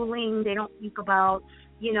schooling. They don't think about,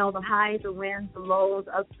 the highs, the wins, the lows,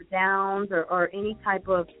 ups or downs, or any type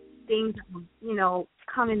of things that,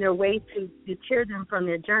 come in their way to deter them from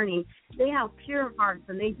their journey. They have pure hearts,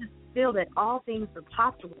 and they just feel that all things are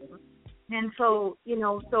possible. And so,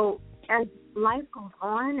 so as life goes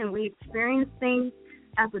on and we experience things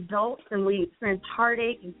as adults and we experience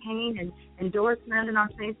heartache and pain and endorsement in our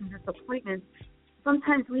face and disappointments,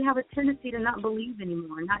 sometimes we have a tendency to not believe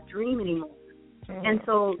anymore, not dream anymore. And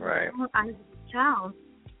so Eyes of a Child,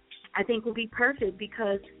 I think, will be perfect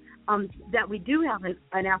because that we do have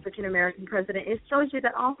an African-American president. It shows you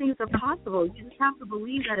that all things are possible. You just have to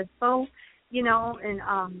believe that it's so, and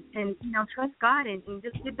trust God and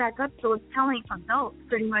just get back up. So it's telling adults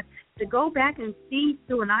pretty much to go back and see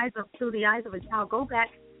through the eyes of a child. Go back.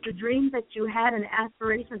 The dreams that you had and the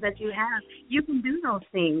aspirations that you have, you can do those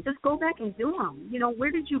things. Just go back and do them.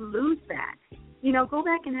 Where did you lose that? Go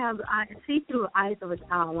back and see through the eyes of a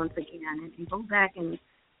child once again and go back and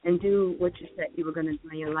do what you said you were going to do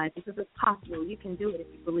in your life because it's possible. You can do it if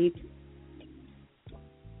you believe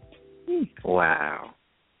it. Wow.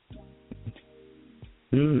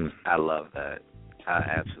 I love that. I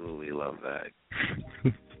absolutely love that.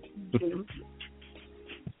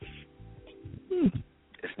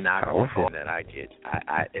 It's not often that I get.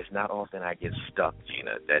 It's not often I get stuck,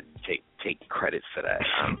 Gina. That take credit for that.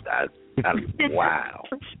 Wow.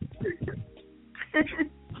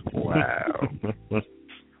 Wow.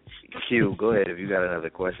 Q, go ahead. If you got another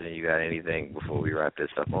question, you got anything before we wrap this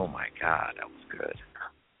up? Oh my God, that was good.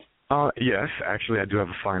 Yes, actually, I do have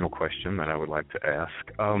a final question that I would like to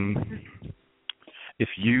ask. If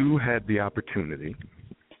you had the opportunity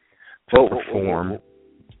to perform.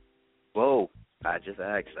 Whoa. I just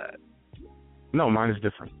asked that. No, mine is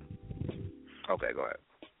different. Okay, go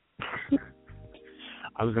ahead.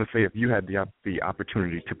 I was going to say, if you had the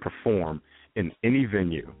opportunity to perform in any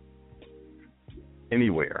venue,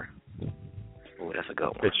 anywhere, that's a good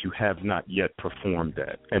one, that you have not yet performed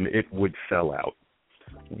at, and it would sell out,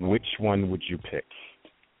 which one would you pick?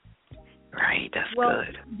 Right, that's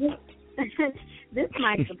good. This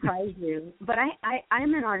might surprise you, but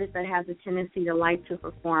I'm an artist that has a tendency to like to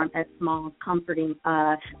perform at small, comforting,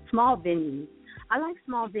 small venues. I like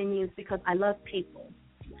small venues because I love people.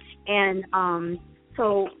 And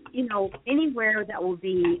so, anywhere that will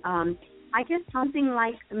be, I guess something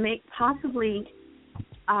like possibly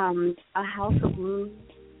a house of blues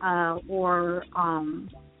or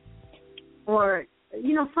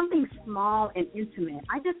something small and intimate.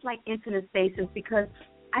 I just like intimate spaces because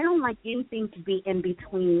I don't like anything to be in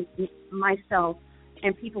between myself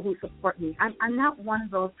and people who support me. I'm not one of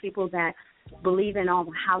those people that believe in all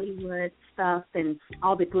the Hollywood stuff and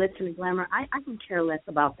all the glitz and the glamour. I can care less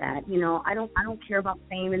about that. You know, I don't care about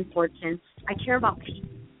fame and fortune. I care about people.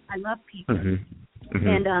 I love people. Mm-hmm. Mm-hmm.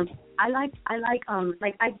 And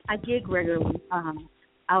I gig regularly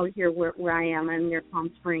out here where I am. I'm near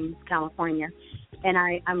Palm Springs, California, and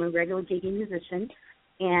I'm a regular gigging musician,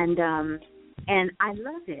 and I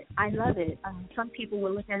love it. I love it. Some people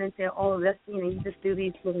will look at it and say, "Oh, that's, you know, you just do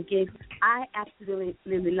these little gigs." I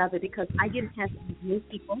absolutely love it because I get a chance to meet new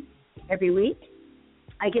people every week.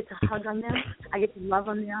 I get to hug on them. I get to love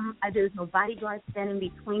on them. There's no bodyguard standing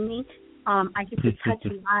between me. I get to touch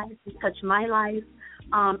lives, to touch my life,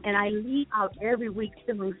 and I leave out every week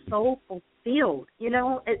feeling so fulfilled. You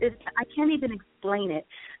know, I can't even explain it.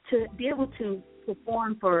 To be able to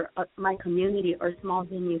perform for my community or small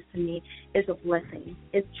venues, to me, is a blessing.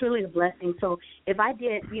 It's truly a blessing. So if I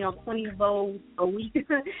did, 20 of those a week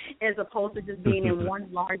as opposed to just being in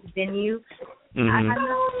one large venue,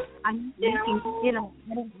 I'm thinking,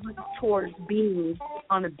 I don't look towards being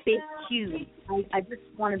on a big cube. I just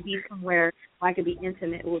want to be somewhere where I can be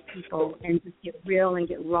intimate with people and just get real and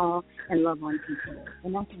get raw and love on people.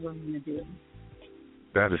 And that's what I'm going to do.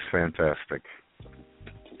 That is fantastic.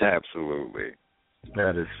 Absolutely.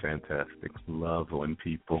 That is fantastic. Love on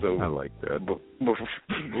people. So, I like that.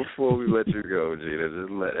 Before we let you go, Gina,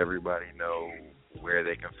 just let everybody know where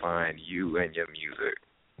they can find you and your music.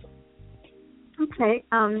 Okay.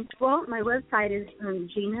 Well, my website is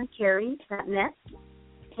ginacarey.net,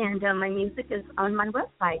 and my music is on my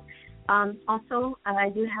website. Also, I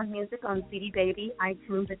do have music on CD Baby,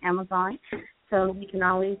 iTunes, and Amazon, so you can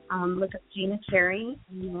always look up Gina Carey,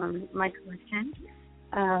 and my collection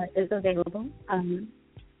is available.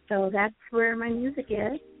 So that's where my music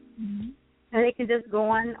is. Mm-hmm. And they can just go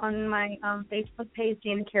on my Facebook page,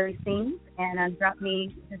 Gina Carey Sings, and drop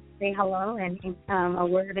me, just say hello, and a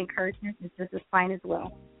word of encouragement is just as fine as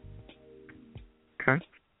well. Okay.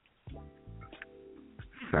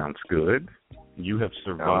 Sounds good. You have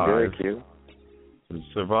survived. I'm good, Q. You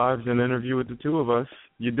survived an interview with the two of us.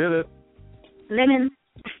 You did it. Lemon.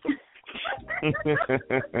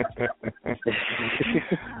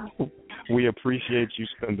 We appreciate you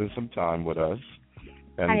spending some time with us.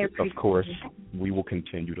 And, of course, we will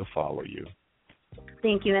continue to follow you.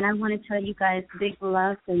 Thank you. And I want to tell you guys big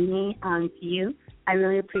love from me to you. I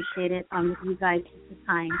really appreciate it. You guys took the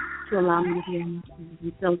time to allow me to be on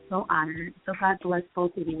this. I feel so honored. So God bless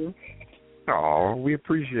both of you. Oh, we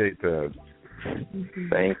appreciate that. Mm-hmm.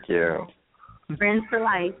 Thank you. Friends for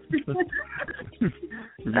life. You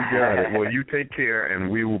got it. Well, you take care,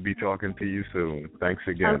 and we will be talking to you soon. Thanks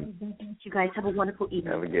again. You guys have a wonderful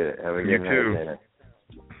evening. Have a good you night. Too. Dinner.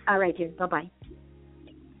 All right, dear. Bye-bye.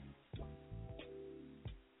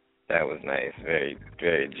 That was nice. Very,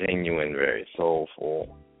 very genuine, very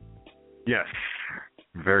soulful. Yes.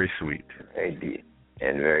 Very sweet. Very deep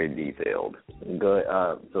and very detailed. Good.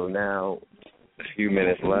 So now, a few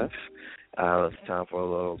minutes left. It's time for a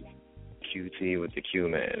little QT with the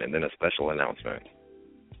Q-Man, and then a special announcement.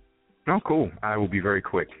 Oh, cool. I will be very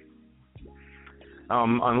quick.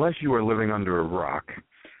 Unless you are living under a rock,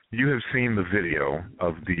 you have seen the video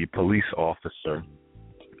of the police officer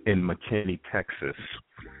in McKinney, Texas,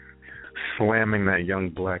 slamming that young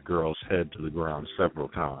black girl's head to the ground several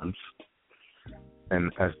times.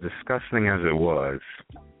 And as disgusting as it was,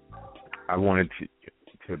 I wanted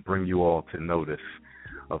to bring you all to notice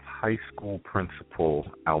of high school principal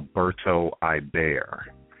Alberto Iber,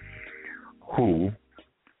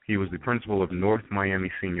 he was the principal of North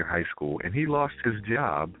Miami Senior High School, and he lost his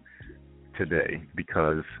job today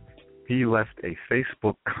because he left a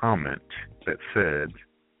Facebook comment that said,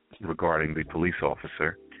 regarding the police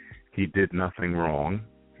officer, he did nothing wrong.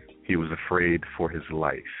 He was afraid for his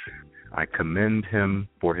life. I commend him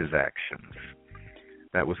for his actions.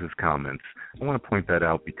 That was his comments. I want to point that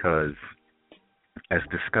out because as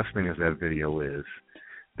disgusting as that video is,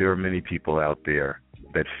 there are many people out there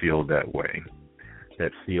that feel that way,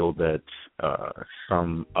 that feel that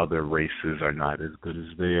some other races are not as good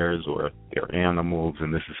as theirs, or they're animals,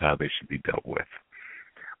 and this is how they should be dealt with.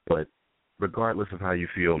 But regardless of how you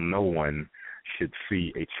feel, no one should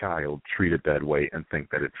see a child treated that way and think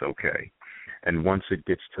that it's okay. And once it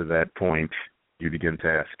gets to that point, you begin to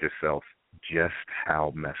ask yourself just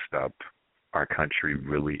how messed up our country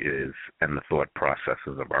really is and the thought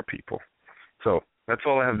processes of our people. So that's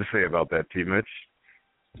all I have to say about that, T. Mitch.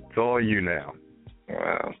 It's all you now.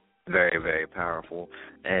 Wow. Very, very powerful.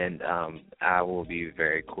 And I will be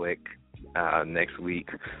very quick next week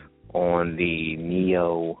on the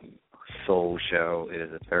Neo Soul Show. It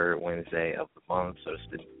is the third Wednesday of the month, so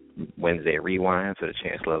it's Wednesday Rewind for the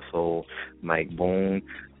Chancellor of Soul. Mike Boone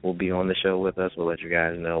will be on the show with us. We'll let you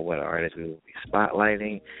guys know what artists we will be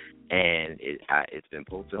spotlighting. And it's been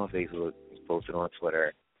posted on Facebook, it's posted on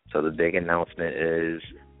Twitter. So the big announcement is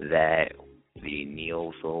that the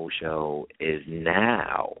Neo Soul Show is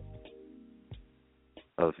now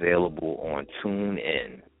available on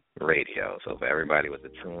TuneIn Radio. So for everybody with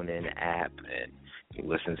the TuneIn app and you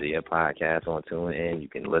listen to your podcast on TuneIn, you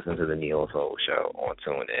can listen to the Neo Soul Show on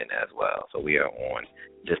TuneIn as well. So we are on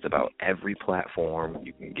just about every platform.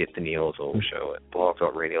 You can get the Neo Soul Show at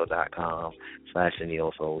blogtalkradio.com/the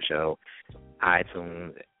Neo Soul Show.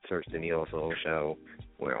 iTunes, search the Neo Soul Show.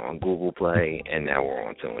 We're on Google Play, and now we're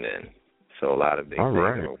on TuneIn. So a lot of big things.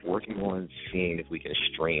 Right. We're working on seeing if we can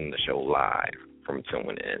stream the show live from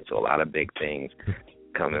TuneIn. So a lot of big things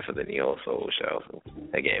coming for the Neo Soul Show. So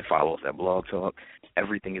again, follow us at Blog Talk.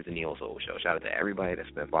 Everything is the Neo Soul Show. Shout out to everybody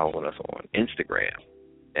that's been following us on Instagram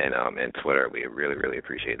and Twitter. We really, really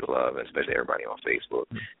appreciate the love, and especially everybody on Facebook.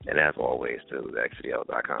 And as always, to the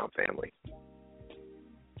XCL.com family.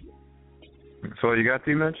 So you got,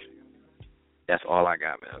 T-Mitch? That's all I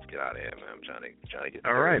got, man. Let's get out of here, man. I'm trying to get.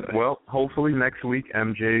 All right. Well, hopefully next week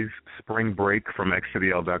MJ's spring break from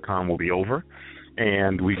XCL.com will be over,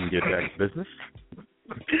 and we can get back to business.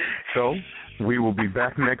 So we will be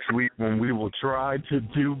back next week when we will try to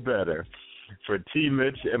do better. For T.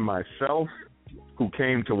 Mitch and myself, who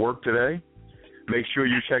came to work today, make sure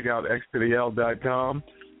you check out xtodl.com,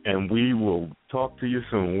 and we will talk to you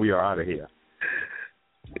soon. We are out of here.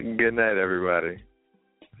 Good night, everybody.